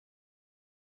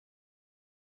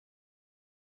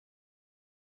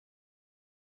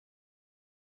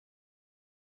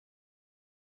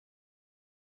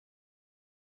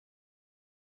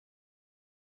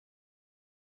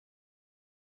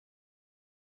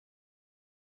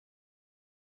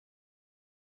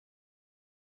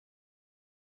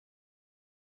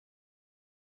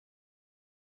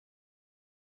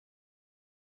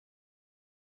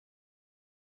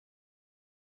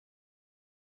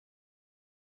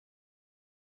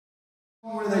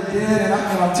Where they did, and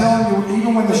I'm telling you,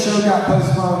 even when the show got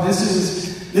postponed, this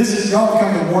is y'all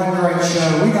become the one great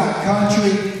show. We got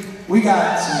country, we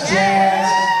got some jazz,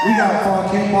 we got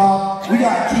funk hip hop, we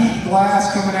got Keith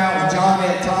Glass coming out with John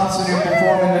Ed Thompson who's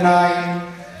performing tonight.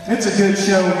 It's a good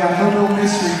show. We got Mobile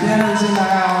Mystery Dinners in the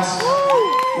house.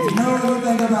 If you know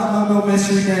anything about Mobile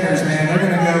Mystery Dinners, man, they're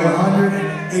gonna go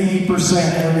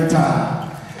 180% every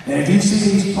time. And if you see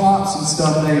these props and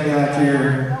stuff they got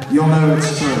here, you'll know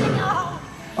it's true.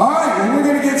 All right, well, we're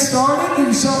going to get started. Give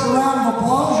yourself a round of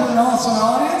applause. You're an awesome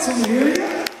audience, and we hear you.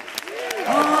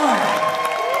 All right,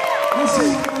 let's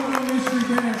see what Mobile Mystery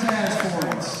Dinners has for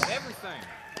us. Everything.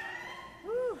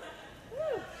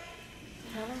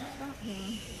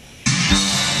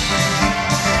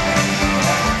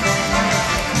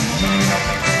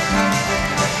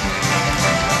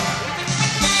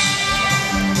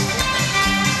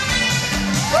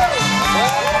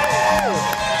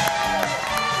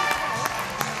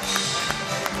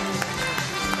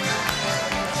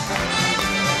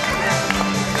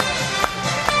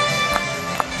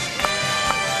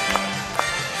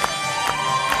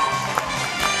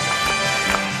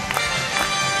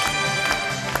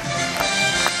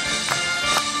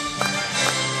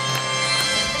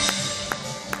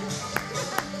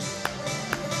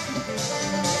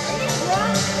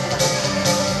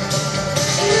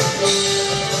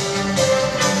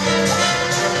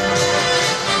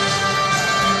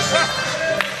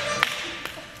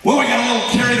 Well, we got a little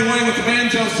carried away with the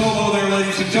banjo solo there,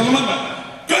 ladies and gentlemen.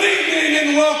 Good evening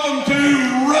and welcome to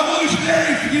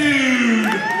Revolutionary Feud.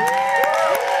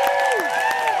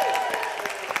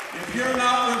 If you're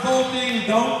not revolting,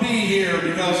 don't be here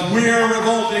because we're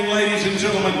revolting, ladies and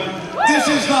gentlemen. This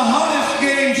is the hottest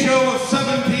game show of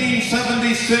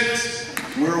 1776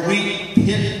 where we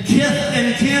pit Kith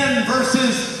and Kin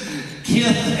versus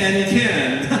Kith and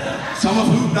Kin. Some of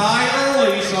who die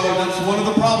early, so that's one of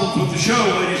the problems with the show,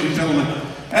 ladies and gentlemen.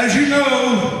 As you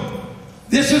know,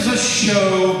 this is a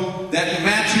show that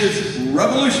matches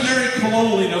revolutionary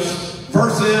colonialness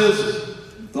versus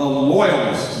the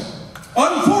loyalists.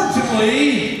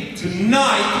 Unfortunately,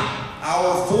 tonight,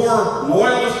 our four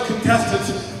loyalist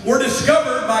contestants were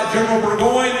discovered by General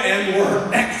Burgoyne and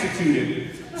were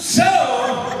executed. So,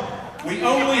 we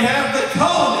only have the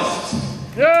colonists.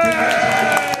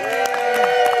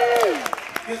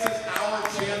 This is our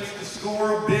chance to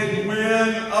score a big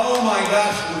win. Oh my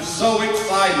gosh, we're so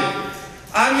excited.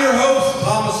 I'm your host,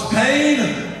 Thomas Payne.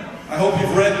 I hope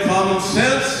you've read Common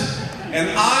Sense. And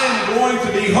I'm going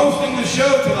to be hosting the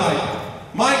show tonight.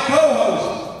 My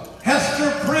co-host,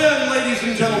 Hester Prynne, ladies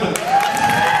and gentlemen.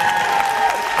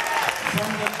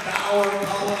 From the Dower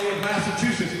Colony of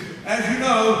Massachusetts. As you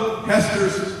know,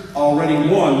 Hester's already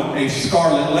won a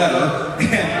scarlet letter.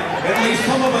 And at least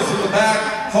some of us in the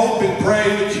back hope and pray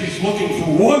that she's looking for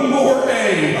one more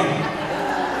A.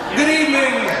 Good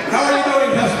evening. How are you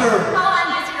doing, Hester? Oh,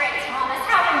 I'm just great, Thomas.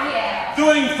 How are you?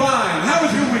 Doing fine. How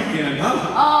was your weekend, huh?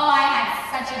 Oh, I had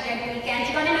such a good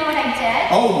weekend. You want to know what I did?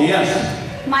 Oh, yes.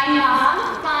 My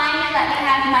mom finally let me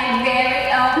have my very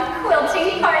own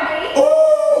quilting party.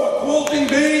 Oh, a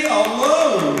quilting bee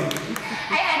alone.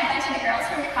 I had a bunch of the girls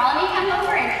from the colony come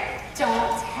over and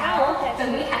don't tell, but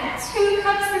we had 2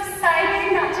 cups of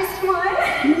cider, not just one.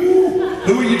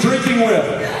 Who are you drinking with?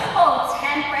 Oh,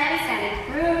 Temperance and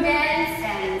Prudence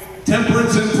and...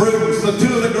 Temperance and Prudence, the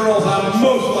 2 of the girls I would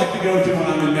most like to go to when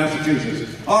I'm in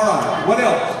Massachusetts. All right, what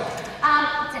else?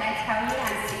 Did I tell you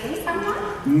I'm seeing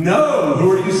someone? No,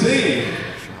 who are you seeing?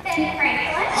 Ben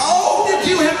Franklin. Oh, did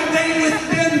you have a date with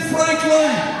Ben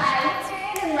Franklin? I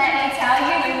did, and let me tell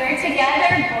you, when we're together,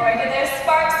 boy, do those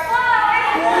sparks fly.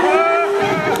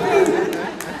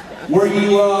 Were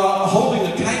you holding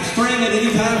a kite string at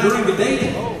any time during the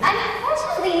date?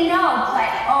 Unfortunately, no, but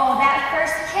oh, that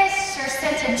first kiss sure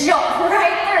sent a jolt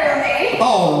right through me.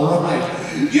 All right.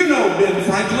 You know Ben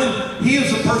Franklin. He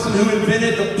is the person who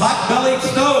invented the pot-bellied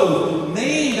stove,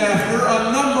 named after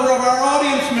a number of our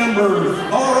audience members.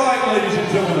 All right, ladies and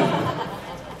gentlemen.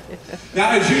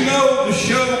 Now, as you know, the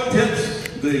show pits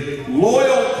the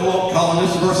loyal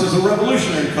colonists versus the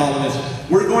revolutionary colonists.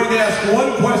 We're going to ask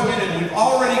one question, and we've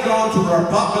already gone through our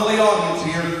pot-belly audience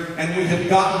here, and we have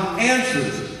gotten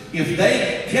answers. If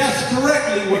they guess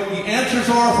correctly what the answers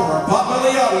are from our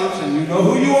pot-belly audience, and you know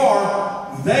who you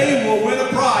are, they will win a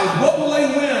prize. What will they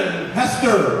win,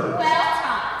 Hester? Well,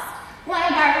 Thomas, one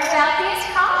of our wealthiest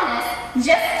colonists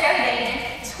just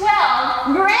donated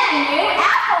 12 brand new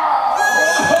apples.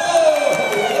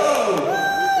 Whoa!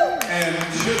 And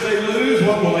should they lose,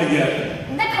 what will they get?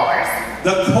 The course.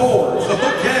 The cores.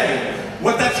 Okay.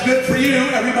 Well, that's good for you.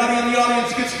 Everybody in the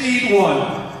audience gets to eat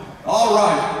one. All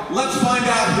right. Let's find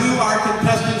out who our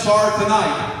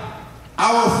tonight.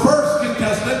 Our first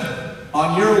contestant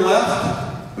on your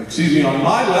left, excuse me, on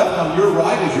my left, on your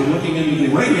right, as you're looking into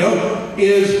the radio,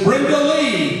 is Brenda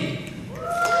Lee.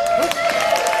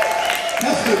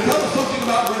 Hester, tell us something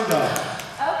about Brenda.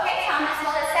 Okay, Thomas,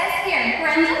 well it says here,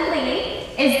 Brenda Lee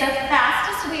is the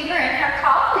fastest weaver in her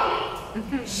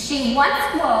colony. She once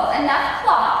wove enough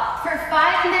cloth for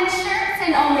 5 men's shirts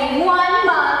in only 1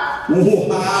 month.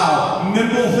 Wow,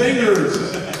 nimble fingers.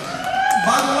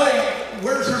 By the way,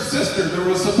 where's her sister? There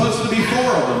was supposed to be 4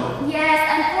 of them. Yes,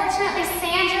 unfortunately,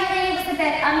 Saenger was a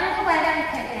bit under the weather and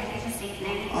couldn't make it this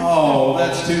evening. Oh,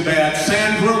 that's too bad.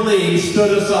 Sandra Lee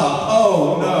stood us up.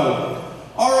 Oh, no.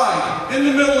 All right, in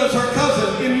the middle is her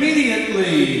cousin,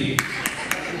 Immediately.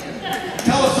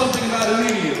 Tell us something about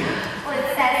Immediately. Well,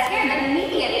 it says here that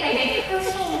Immediate played a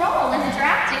crucial role in the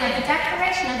drafting of the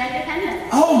Declaration of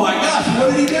Independence. Oh my gosh, what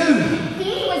did he do?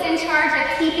 He was in charge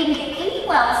of keeping the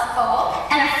inkwells full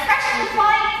and a fresh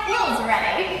supply of quills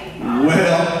ready.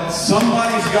 Well,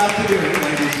 somebody's got to do it,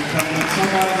 ladies and gentlemen.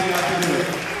 Somebody's got to do it.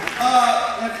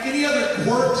 Have any other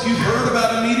quirks you've heard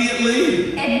about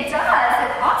Immediately? It does.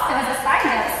 It also, as a side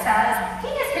note, says he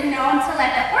has been known to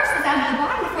let the horses out of the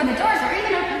barn before the doors are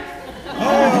even open.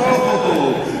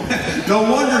 Oh, no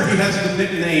wonder he has the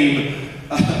nickname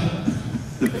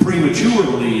the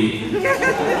Prematurely.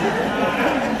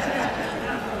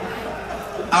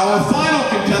 Our final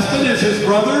contestant is his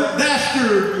brother,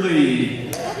 Dastardly.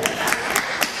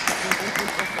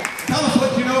 Tell us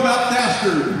what you know about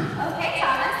Dastard. Okay,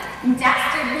 Thomas.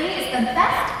 Dastardly is the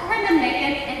best ribbon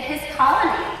maker in his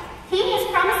colony. He has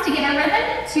promised to give a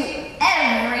ribbon to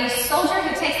every soldier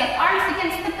who takes up arms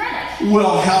against the British.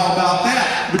 Well, how about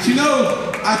that? But you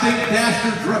know, I think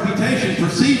Dastard's reputation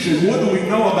precedes him. What do we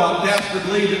know about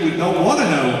Dastardly that we don't want to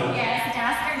know? Yes,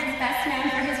 Dastard is best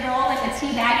known for his role as a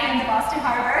teabagger in the Boston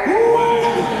Harbor.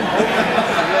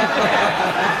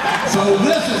 So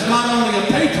this is not only a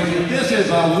patriot, this is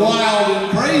a wild and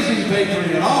crazy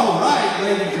patriot. All right,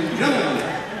 ladies and gentlemen,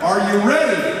 are you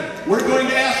ready? We're going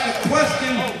to ask a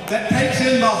question that takes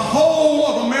in the whole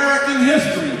of American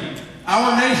history.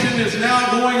 Our nation is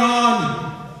now going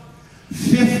on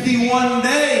 51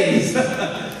 days.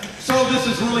 So this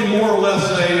is really more or less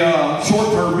a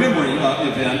short-term memory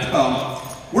event.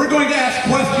 We're going to ask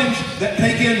questions that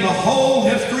take in the whole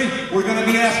history. We're going to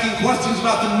be asking questions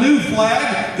about the new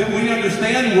flag that we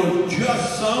understand was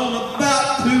just sewn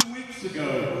about 2 weeks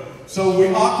ago. So we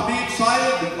ought to be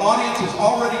excited. The audience has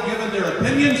already given their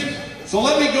opinions. So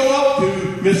let me go up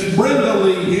to Miss Brenda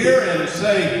Lee here and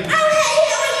say, oh, hey,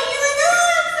 how are you doing?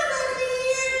 Oh, I'm so glad to be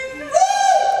here.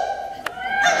 Woo!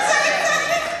 I'm so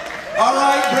excited. all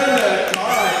right, Brenda.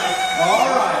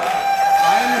 All right.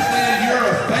 I understand you're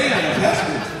a fan of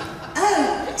Hester's.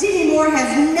 Oh, Diddy Moore has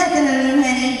nothing on him,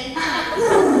 honey.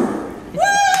 Woo!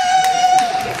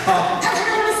 I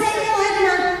want to say hello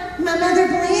to my mother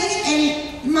Blanche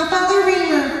and my father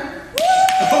Reamer.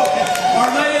 Okay.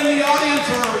 Are they in the audience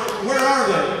or where are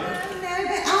they? No,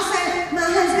 but also my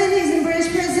husband who's in British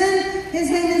prison. His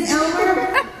name is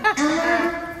Elmer.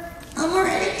 Elmer,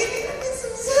 and he gave me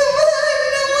some stuff. I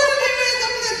don't know what it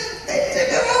is. They took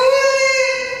him away.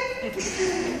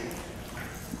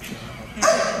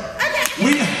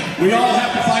 We all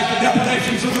have to fight the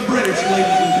depredations of the British,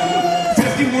 ladies and gentlemen.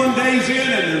 51 days in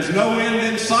and there's no end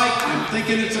in sight. I'm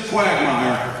thinking it's a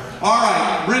quagmire. All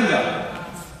right, Brenda,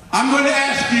 I'm going to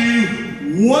ask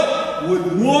you, what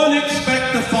would one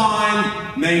expect to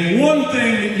find, name one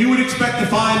thing that you would expect to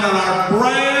find on our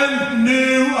brand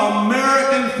new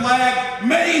American flag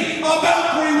made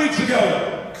about 3 weeks ago?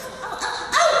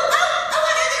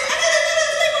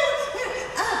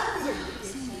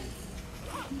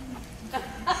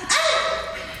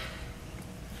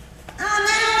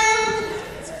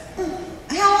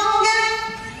 How long ago?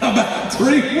 About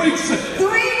 3 weeks ago. 3 weeks ago.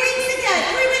 3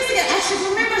 weeks ago. I should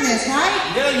remember this, right?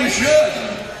 Yeah, you should.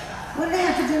 What did I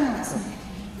have to do on this one?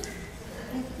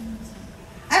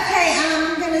 Okay,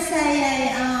 I'm gonna say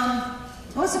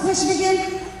what's the question again?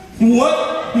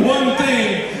 What one thing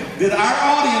did our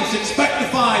audience expect to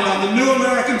find on the new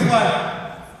American flag?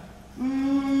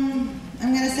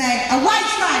 I'm gonna say a white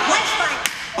stripe. White stripe.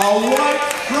 A white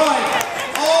stripe.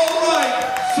 All right,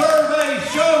 survey,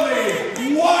 show me.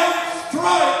 White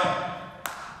stripe.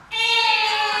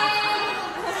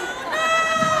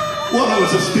 Well, that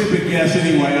was a stupid guess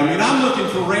anyway. I mean, I'm looking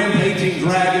for rampaging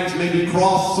dragons, maybe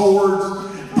crossed swords,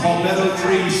 palmetto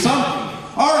trees, something.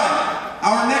 All right,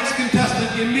 our next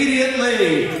contestant,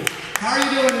 Immediately. How are you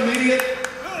doing, Immediate? Good.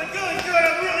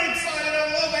 I'm really excited.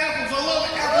 I love apples. I love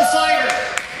apple cider.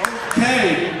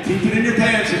 Okay, keep it in your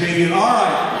pants, Immediate. All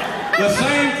right, the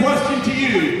same question to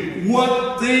you.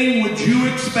 what thing would you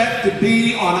expect to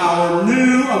be on our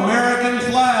new American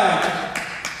flag?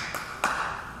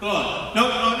 No.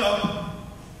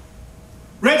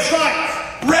 Red stripes.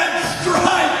 Red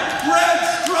stripe! Red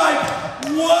stripe!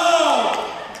 Whoa!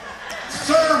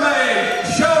 Survey,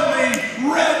 show me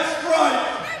red stripe!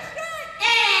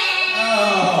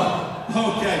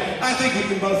 Oh, okay. I think we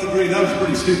can both agree that was a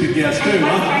pretty stupid guess too,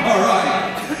 huh? All right.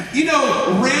 You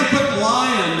know, rampant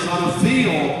lions on a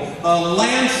field,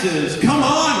 lances. Come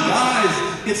on, guys.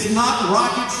 It's not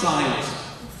rocket science.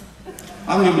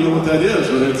 I don't even know what that is,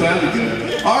 but it sounded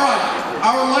good. All right,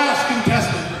 our last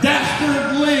contestant,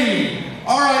 Dastard Lee.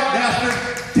 All right, Dastard,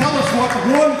 tell us what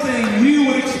one thing you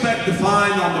would expect to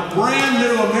find on the brand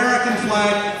new American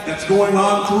flag that's going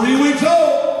on 3 weeks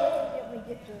old.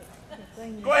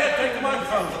 Go ahead, take the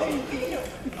microphone.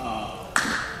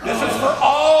 This is for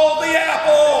all the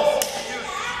apples.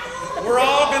 We're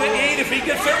all going to eat if he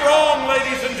gets it wrong,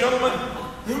 ladies and gentlemen.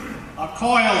 A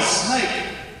coiled snake.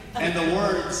 And the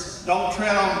words, "Don't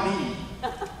tread on me."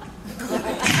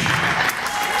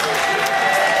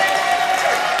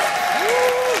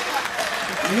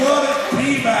 What a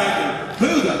teabagger.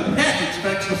 Who the heck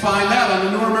expects to find that on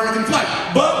the new American flag?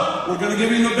 But we're going to give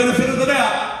him the benefit of the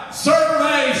doubt.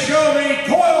 Survey, show me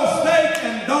coil snake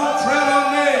and don't tread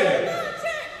on me.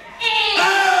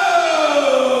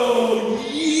 Oh,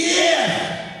 yes.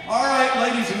 All right,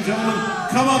 ladies and gentlemen,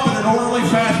 come up in an orderly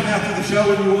fashion after the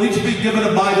show and you will each be given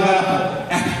a bite of apple.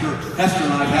 After Hester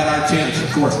and I have had our chance, of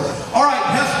course. All right,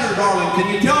 Hester, darling, can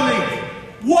you tell me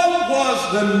what was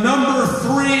the number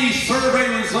 3 survey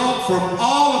result from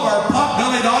all of our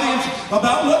pot-bellied audience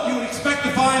about what you would expect to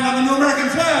find on the new American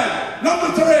flag?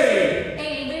 Number 3.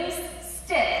 A loose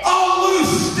stitch. A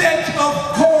loose stitch, of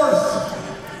course.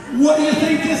 What do you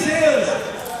think this is?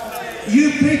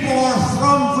 You people are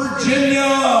from Virginia.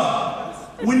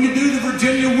 When you do the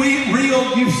Virginia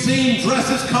reel, you've seen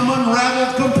dresses come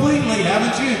unraveled completely,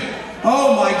 haven't you?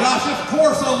 Oh my gosh, of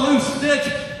course, a loose stitch.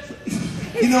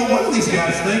 You know, what are these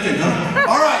guys thinking, huh?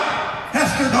 All right,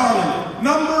 Hester, darling,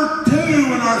 number 2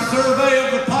 in our survey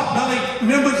of the pot-bellied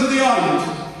members of the audience.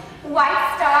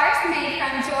 White stars made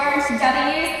from George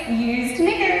W.'s used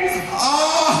knickers.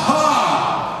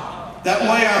 Aha! That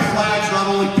way our flag's not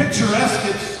only picturesque,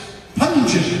 it's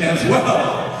pungent as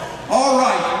well. All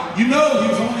right, you know she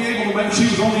was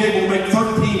only able to make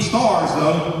 13 stars,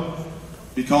 though,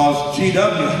 because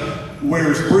GW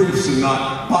wears briefs and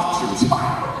not boxers.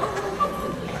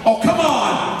 Oh, come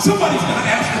on! Somebody's going to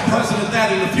ask the president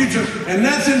that in the future, and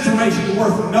that's information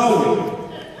worth knowing.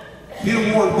 If he'd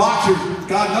have worn boxers,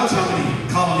 God knows how many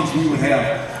colonies we would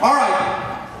have. All right,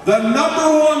 the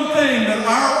number 1 thing that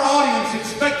our audience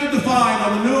expected to find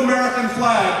on the new American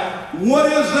flag, what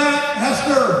is that,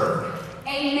 Hester?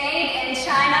 A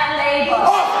made-in-China label.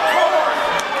 Oh,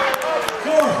 of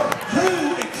course!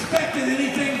 Who expected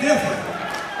anything different?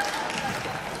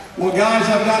 Well, guys,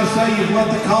 I've got to say, you've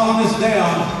let the colonists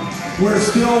down. We're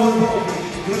still revolting.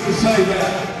 It's good to say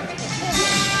that.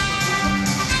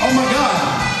 Oh, my God.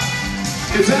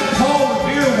 Is that Paul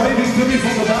Revere waving to me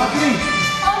from the balcony?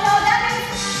 Oh, no, that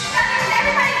means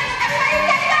everybody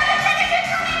get out the tickets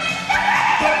are coming.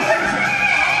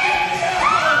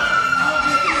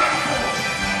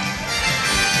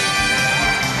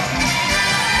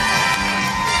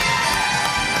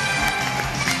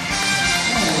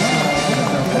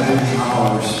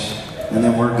 And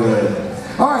then we're good.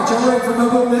 All right, y'all ready for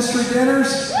no mystery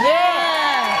dinners?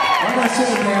 Yeah! Like I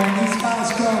said, man, when these guys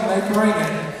come, they bring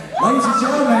it. Ladies and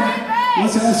gentlemen,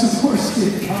 let's have some more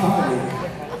skit comedy.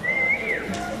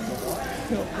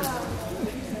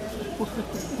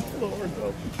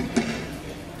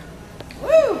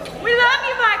 Woo! We love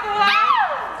you, Michael.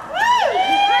 Woo!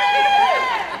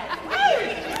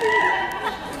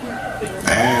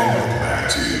 And back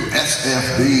to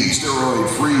SFB,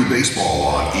 steroid-free baseball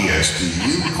on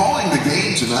ESPN. Calling the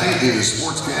game tonight is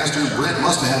sportscaster Brent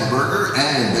Mustahamburger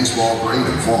and baseball great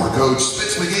and former coach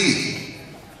Spitz McGee.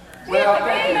 Well,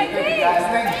 thank you guys.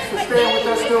 Thank you for staying with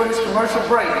us during this commercial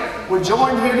break. We're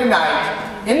joined here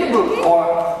tonight in the booth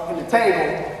or in the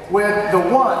table with the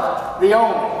one, the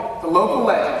only, the local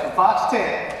legend from Fox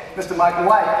 10, Mr. Michael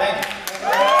White. Thank you.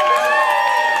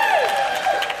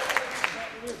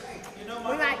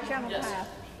 We like Channel 5.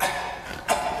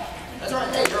 That's right.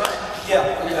 Hey, you all right?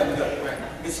 Yeah, we good. Right.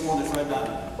 Get some more of this red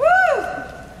dye. Woo!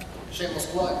 Shameless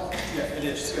plug. Yeah, it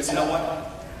is. Because you know what?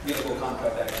 Get a little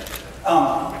contract action.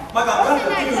 Michael, I'm kind of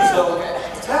confused though.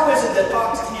 How is it that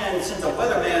Fox 10 sends a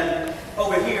weatherman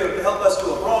over here to help us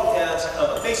do a broadcast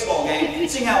of a baseball game,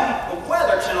 seeing how the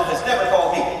Weather Channel has never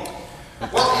called me?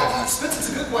 Well, Spitz, it's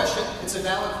a good question. It's a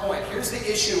valid point. Here's the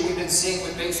issue we've been seeing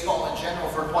with baseball in general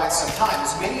for quite some time.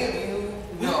 As many of you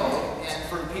know, and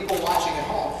for people watching at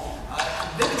home,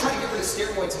 they've been trying to get rid of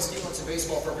steroids and stimulants in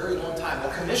baseball for a very long time.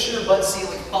 Well, Commissioner Bud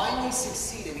Selig finally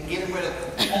succeeded in getting rid of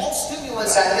all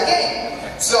stimulants out of the game.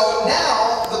 So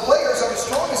now the players are as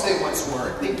strong as they once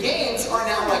were. The games are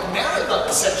now like marathon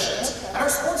sessions. And our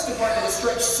sports department is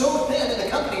stretched so thin, and the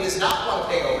company does not want to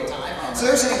pay overtime. So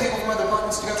they're sending people from other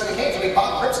departments to go to the games. I mean,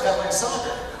 Bob Cripp's covering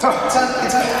soccer.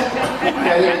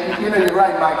 Yeah, you know, you're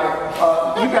right, Michael.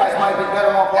 You guys might be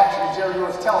better off watching Jerry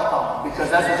Lewis Telecom, because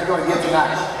that's what you're going to get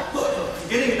tonight. Look,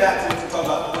 getting back to talk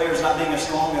about the players not being as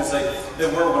strong as they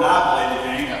were when I played the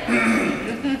game.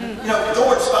 You know,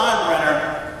 George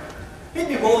Steinbrenner, he'd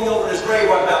be rolling over in his grave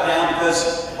right about now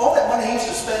because all that money he used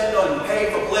to spend on pay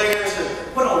for players to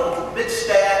put on big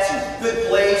stats and good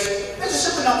plays, it's just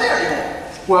simply not there anymore.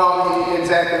 Well, you're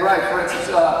exactly right. For instance,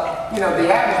 you know,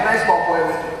 the average baseball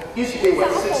player used to be, what,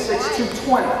 6'6",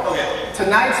 220. Okay.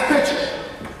 Tonight's pitcher,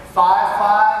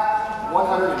 5'5",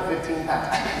 115 pounds.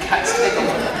 Guys, take a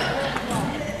look.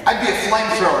 I'd be a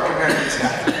flamethrower compared to this guy.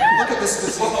 Look at this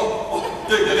physique.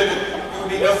 There would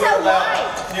be nowhere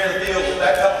allowed near the field with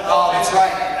that couple of that's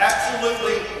right.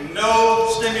 Absolutely no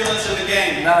stimulants in the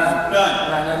game. None.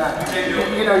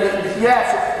 You know, yes,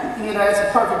 you know, that's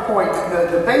a perfect point.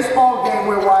 The baseball game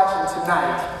we're watching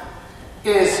tonight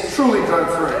is truly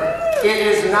drug-free. It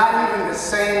is not even the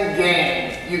same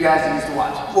game you guys used to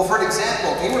watch. Well, for an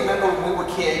example, do you remember when we were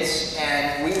kids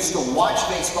and we used to watch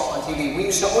baseball on TV? We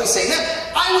used to always say, man,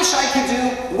 I wish I could do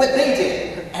what they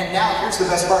did. And now, here's the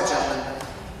best part, gentlemen.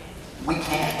 We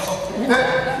can't.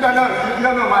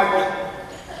 No, Michael.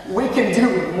 We can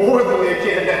do more than they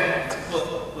can now. Look,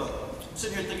 I'm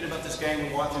sitting here thinking about this game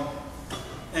we're watching,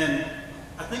 and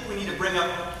I think we need to bring up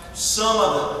some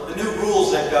of the new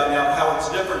rules they've got now, how it's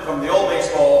different from the old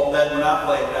baseball that were not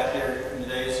played back there in the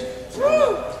days.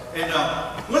 And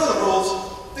one of the rules,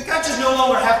 the catchers no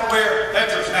longer have to wear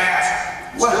catcher's mask.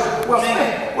 Well,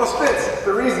 Spitz,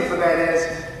 the reason for that is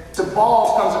the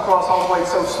ball comes across all the way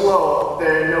so slow,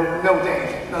 there's no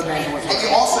danger whatsoever. And you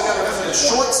also got to remember the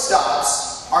shortstops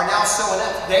are now so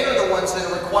inept. They are the ones that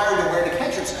are required to wear the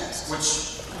catcher's mask.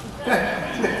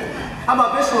 How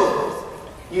about this rule?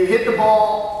 You hit the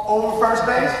ball over first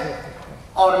base,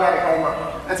 automatic home run.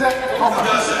 That's it. Home run.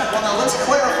 Well, now let's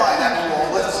clarify that rule.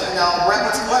 Let's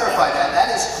clarify that.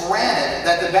 That is granted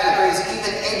that the batter is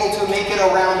even able to make it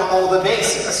around all the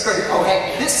bases.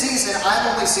 Okay, this season I've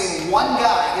only seen one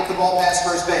guy hit the ball past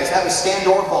first base. That was Stan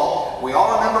Dorfall. We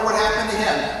all remember what happened to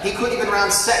him. He couldn't even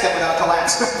round second without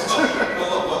collapsing.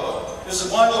 Look. This is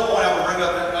one little point I would bring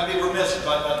up, and I'd be remiss if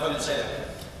I didn't say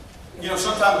that. You know,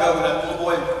 some time ago, that little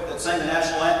boy that sang the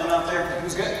national anthem out there, he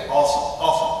was good.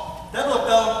 Awesome. That look,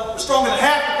 though, was stronger than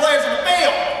half the players on the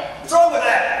field. What's wrong with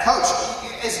that? Coach,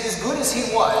 as good as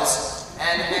he was,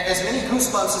 and as many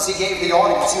goosebumps as he gave the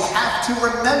audience, you have to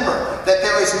remember that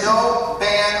there is no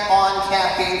ban on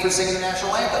caffeine for singing the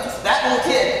national anthem. That little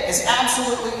kid is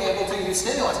absolutely able to use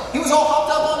stimulants. He was all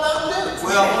hopped up on Mountain Dew.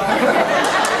 Well,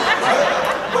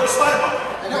 what's fun about it?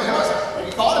 I know he was. He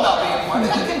thought about being one,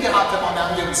 but he can get hopped up on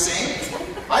Mountain Dew and sing.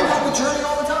 I rode the Journey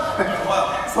all the time.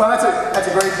 Well, that's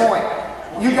a great point.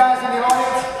 You guys in the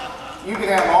audience, you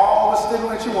can have all the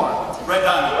stimulants you want. Red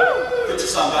Diamond, get your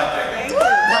son back there. Let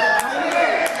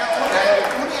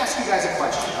me ask you guys a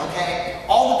question, okay?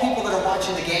 All the people that are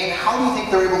watching the game, how do you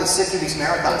think they're able to sit through these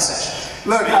marathon sessions?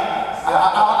 Look,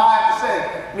 I have to say,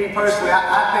 me personally,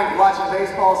 I think watching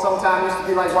baseball sometimes used to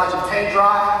be like watching paint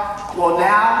dry. Well,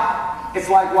 now, it's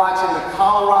like watching the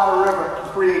Colorado River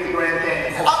create the Grand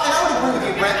Canyon. And I would agree with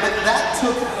you, Brent, but that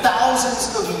took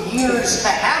thousands of years to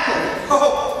happen.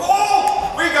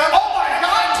 We got... Oh my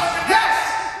God! Yes!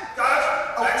 Guys,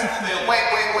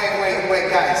 Wait,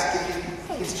 guys.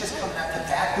 He's just coming out the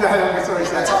back. That's what he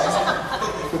said. That's awesome.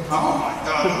 Oh my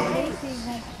God.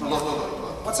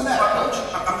 Look. What's the matter, Coach?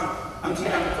 I'm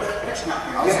taking a quick pitch now.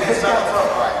 Yeah, it's got to throw,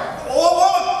 right?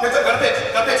 Got a pitch.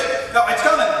 No, it's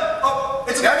coming. Oh,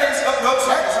 there it is. No,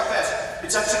 sorry, it's not fast.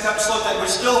 It's actually kind of slow thing. We're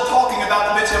still talking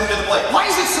about the pitch coming to the plate. Why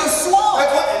is it so slow?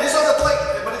 It is on the plate,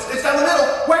 but it's down the middle.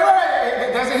 Wait.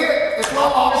 There's a hit. It's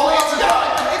long.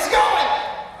 It's going.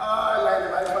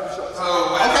 Landed right in front of the shorts.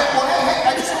 Okay, well, hey,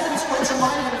 I just hope these coach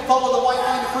reminded him to follow the white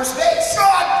line to first base.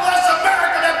 God bless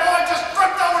America, that boy just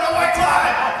tripped over the white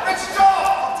line. It's Joe.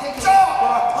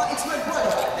 Well, it's my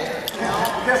brother out there.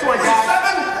 Guess what,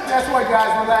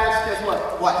 guys? Relax. Guess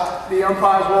what? What? The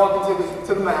umpire's walking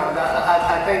to the mound.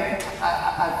 I think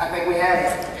we have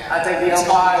it. I think the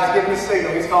umpire is giving the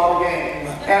signal. He's called the game.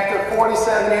 After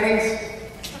 47 innings,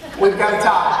 we've got a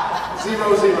tie. 0-0. You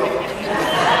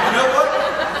know what?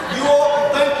 You all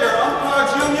can thank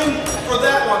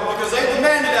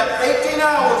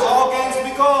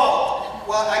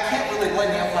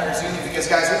because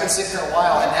guys, we've been sitting here a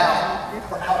while and now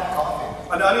we're out of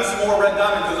coffee. I need some more Red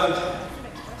Diamond because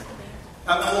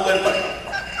I'm a little empty.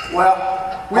 Well,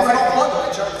 we don't plug them,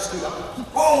 they charge us $2.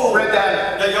 Whoa! Red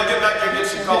Diamond. Yeah, y'all get back here and get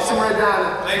some coffee. Get some Red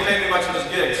Diamond. They ain't paying me much for this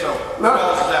gig, so Look, what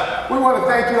else is that? we want to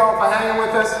thank you all for hanging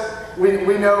with us.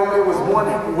 We know it was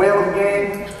one whale of a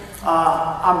game.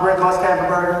 I'm Brett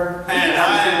Muscatberger. And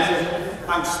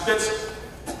I'm Spitz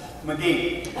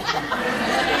McKean.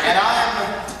 And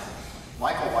I'm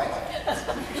Michael White.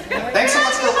 Thanks so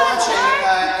much for watching,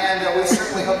 and we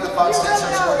certainly hope the Fox 10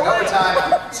 starts working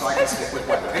overtime so I can stick with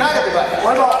weather. Good night, everybody.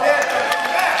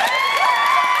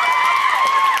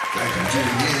 Thank you for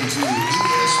tuning in to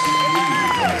ESPN.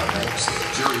 Coming up next, the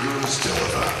Jerry Lewis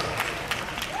Telethon.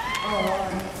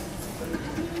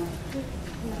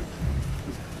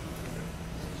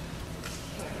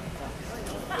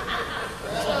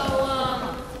 So,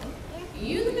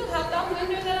 you the new hot dog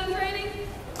vendor that I'm training?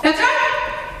 That's right!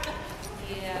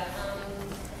 Yeah,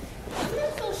 I'm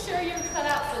not so sure you're cut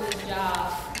out for this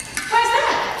job. Why's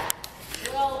that?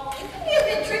 Well, it can be a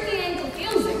bit tricky and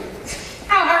confusing.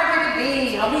 How hard could it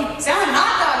be? I'll be selling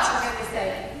hot dogs, for goodness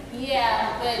sake.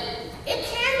 Yeah, but it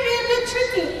can be a bit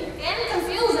tricky and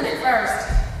confusing at first.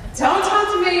 Don't talk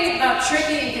to me about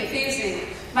tricky and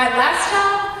confusing. My last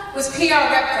job was PR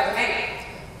rep for the band.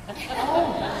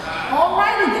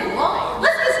 Alrighty then, well,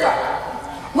 let's get started.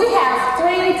 We have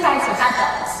 3 types of hot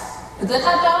dogs. The good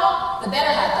hot dog, the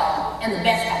better hot dog, and the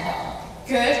best hot dog.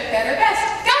 Good, better, best.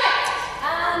 Got it!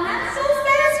 Not so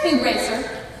fast, Speed Racer.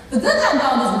 The good hot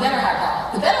dog is the better hot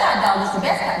dog. The better hot dog is the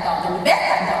best hot dog, and the best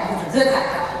hot dog is the good hot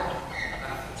dog.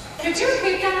 Could you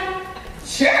repeat that?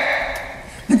 Sure.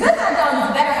 The good hot dog is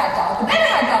the better hot dog. The better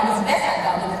hot dog is the best hot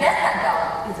dog, and the best hot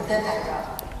dog is the good hot dog.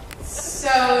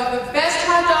 So the best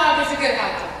hot dog is a good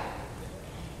hot dog.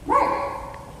 Right.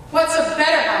 What's a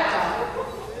better hot dog?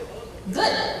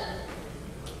 Good.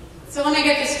 So let me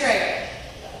get this straight.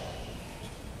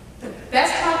 The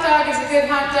best hot dog is a good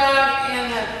hot dog,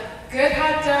 and the good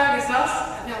hot dog is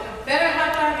also, no, the better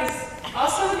hot dog is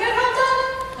also a good hot dog?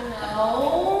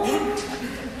 No.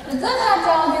 The good hot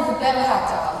dog is a better hot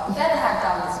dog. The better hot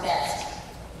dog is best.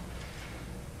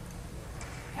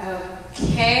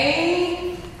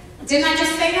 Okay. Didn't I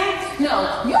just say that?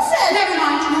 No, you said... Never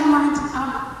mind.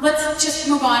 Let's just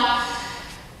move on.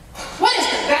 What is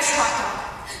the best hot dog?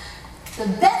 The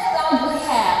best dog we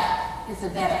have is the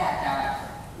better hot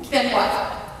dog. Then what?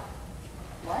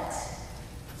 What?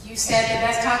 You said the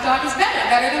best hot dog is better.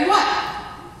 Better than what?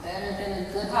 Better than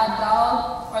a good hot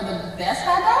dog or the best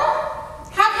hot dog?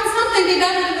 How can something be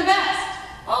better than the best?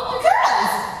 Well,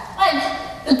 because, like,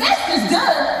 the best is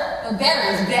good, but better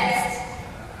is best.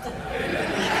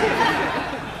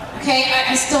 Okay,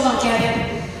 I still don't get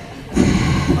it.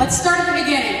 Let's start at the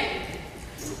beginning.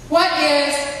 What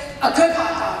is a good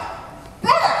hot dog?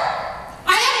 Better.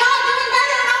 I am not doing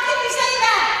better. How can you say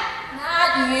that?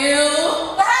 Not you.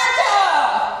 The hot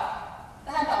dog.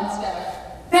 The hot dog is better.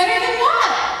 Better than what?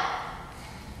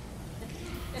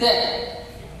 Good.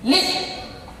 Listen.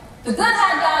 The good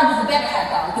hot dog is a better hot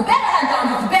dog. The better hot dog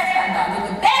is the best hot dog. And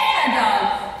the best hot dog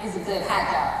is a good hot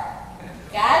dog.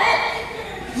 Got it?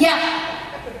 Yeah.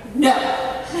 No.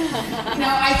 No,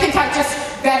 I think I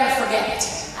just better forget it.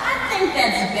 I think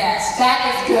that's best. That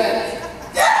is good.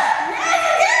 Now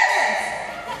you get it!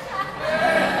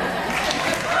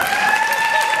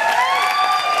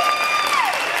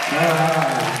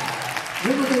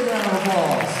 Give a big round of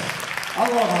applause. I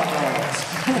love hot dogs.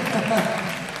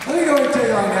 Let me go ahead and tell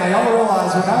you right now, y'all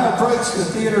realize when I approached the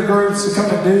theater groups to come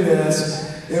and do this,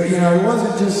 it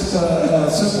wasn't just a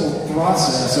simple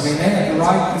process. I mean, they had to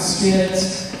write the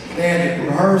skits, they had to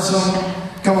rehearse them,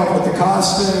 come up with the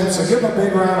costumes. So give them a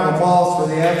big round of applause for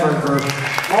the effort for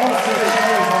all the shows.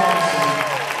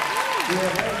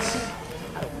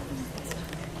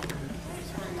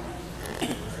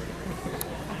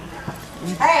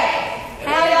 Hey,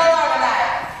 how y'all are tonight?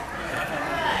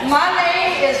 My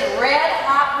name is Red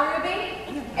Hot Ruby,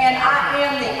 and I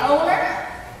am the owner,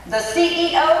 the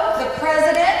CEO, the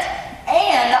president,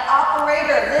 and the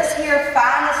operator of this here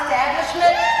fine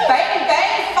establishment, Bang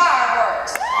Bang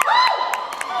Fireworks.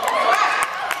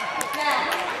 Now,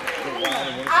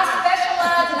 I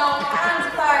specialize in all kinds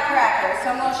of firecrackers, so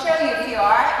I'm going to show you a few,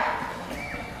 all right?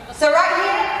 So right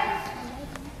here,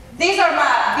 these are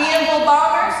my vehicle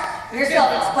bombers. They're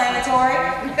self-explanatory.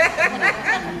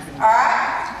 All right?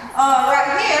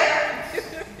 Right here,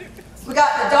 we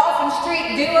got the Dolphin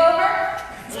Street do-over.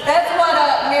 That's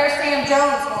what Mayor Sam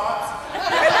Jones wants.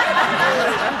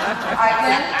 All right,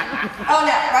 then. Oh,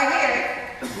 now, right here,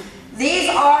 these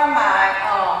are my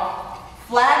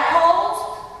flagpoles.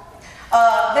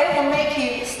 They will make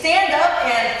you stand up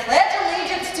and pledge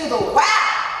the wow.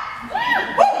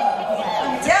 Woo! Let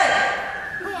me tell you.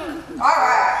 All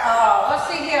right,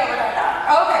 let's see here.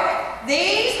 Okay,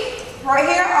 these right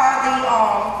here are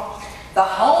the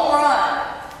home run.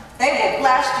 They will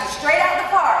blast you straight out the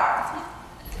park.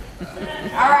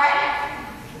 All right.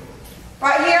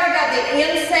 Right here, I got the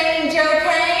Insane Joe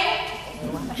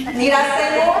Kane. Need I say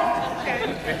more?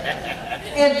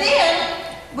 And then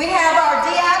we have our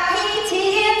DIP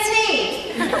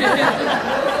TNT.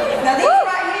 Now these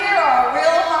right here are a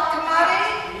real hot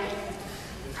commodity.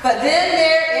 But then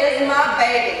there is my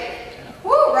baby.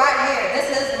 Woo, right here. This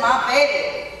is my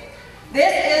baby.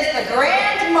 This is the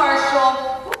Grand Marshal.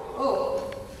 Ooh,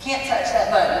 can't touch that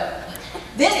button.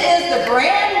 This is the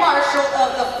Grand Marshal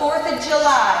of the 4th of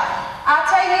July. I'll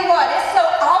tell you what, it's so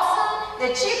awesome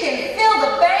that you can feel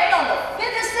the bang on the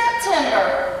 5th of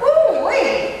September.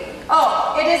 Woo-wee.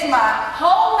 Oh, it is my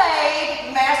homemade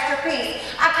masterpiece.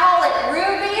 I call it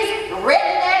Ruby's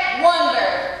Redneck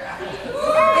Wonder.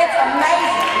 It's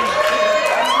amazing.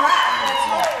 That's right.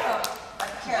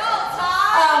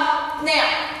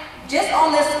 Now, just on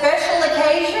this special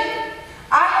occasion,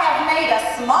 I have made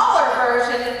a smaller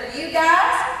version for you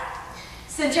guys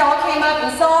since y'all came up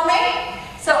and saw me.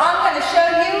 So I'm going to show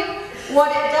you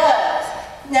what it does.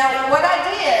 Now, what I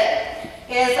did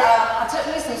is I took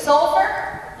me some sulfur,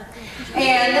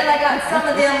 and then I got some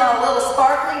of them little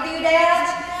sparkly doodads,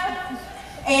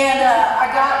 and I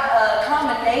got a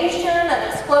combination of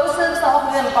explosives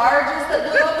off of them barges that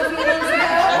blew up a few months ago.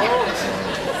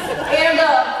 And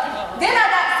then I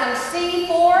got some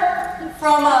C4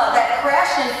 from that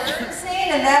crash and scene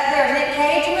in that there Nick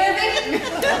Cage movie.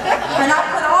 And I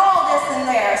put all this in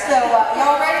there. So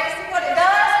y'all ready to see what it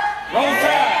does? Roll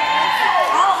tide.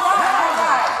 All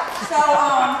right. So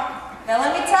now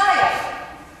let me tell you,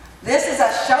 this is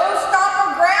a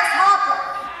showstopper grasshopper.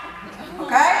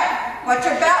 Okay? What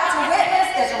you're about to witness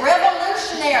is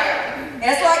revolutionary.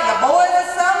 It's like the boys of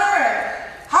summer and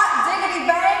hot diggity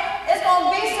bang. It's going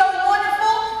to be so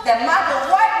wonderful that Michael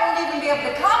White won't even be able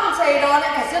to commentate on it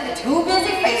because he'll be too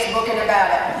busy Facebooking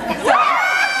about it. So, all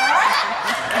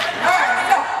right,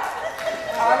 so,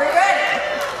 are we ready?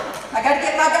 I got to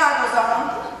get my goggles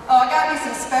on. Oh, I got me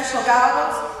some special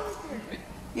goggles.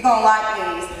 You're going to like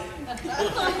these.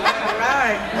 All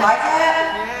right. Like that?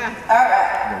 Yeah. All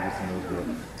right.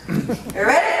 You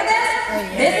ready for this?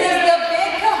 This is the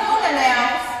big kahuna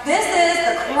now. This is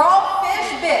the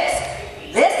crawfish bisque.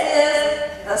 This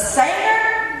is the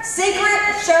Saenger Secret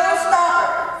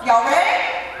Showstopper. Y'all ready?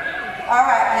 All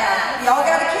right, now, y'all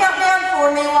got to count down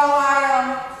for me while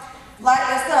I light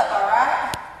this up, all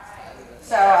right?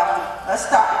 So, let's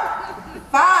start.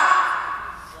 5,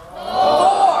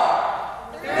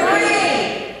 4,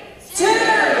 3, 2,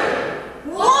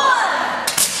 1.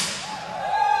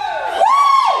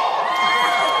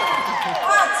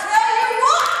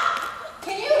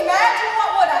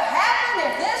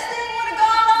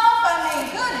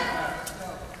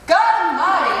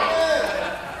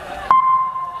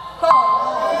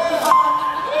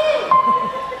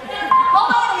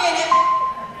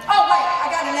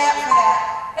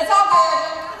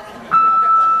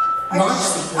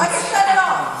 I can shut it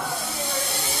off.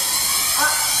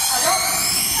 I don't.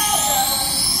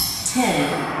 10,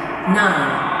 9,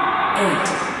 8.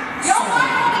 Y'all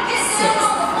might want to get down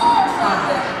on the floor or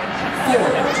something. 4,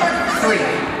 3,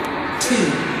 2,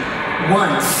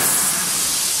 1.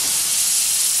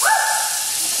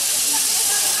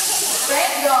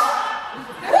 Thank God.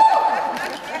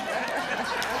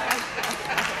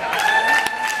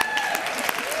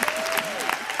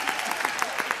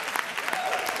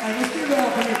 Let's give it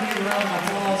up for a round of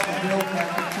applause for Bill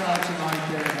tonight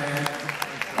there, man.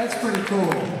 That's pretty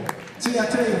cool. See, I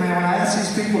tell you, man, when I ask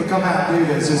these people to come out and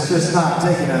do this, it's just not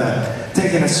taking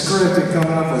a script and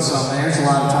coming up with something. There's a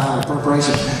lot of time and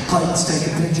preparation. Let's take a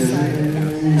picture. All right,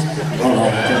 come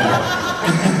on.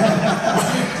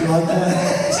 You like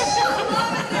that?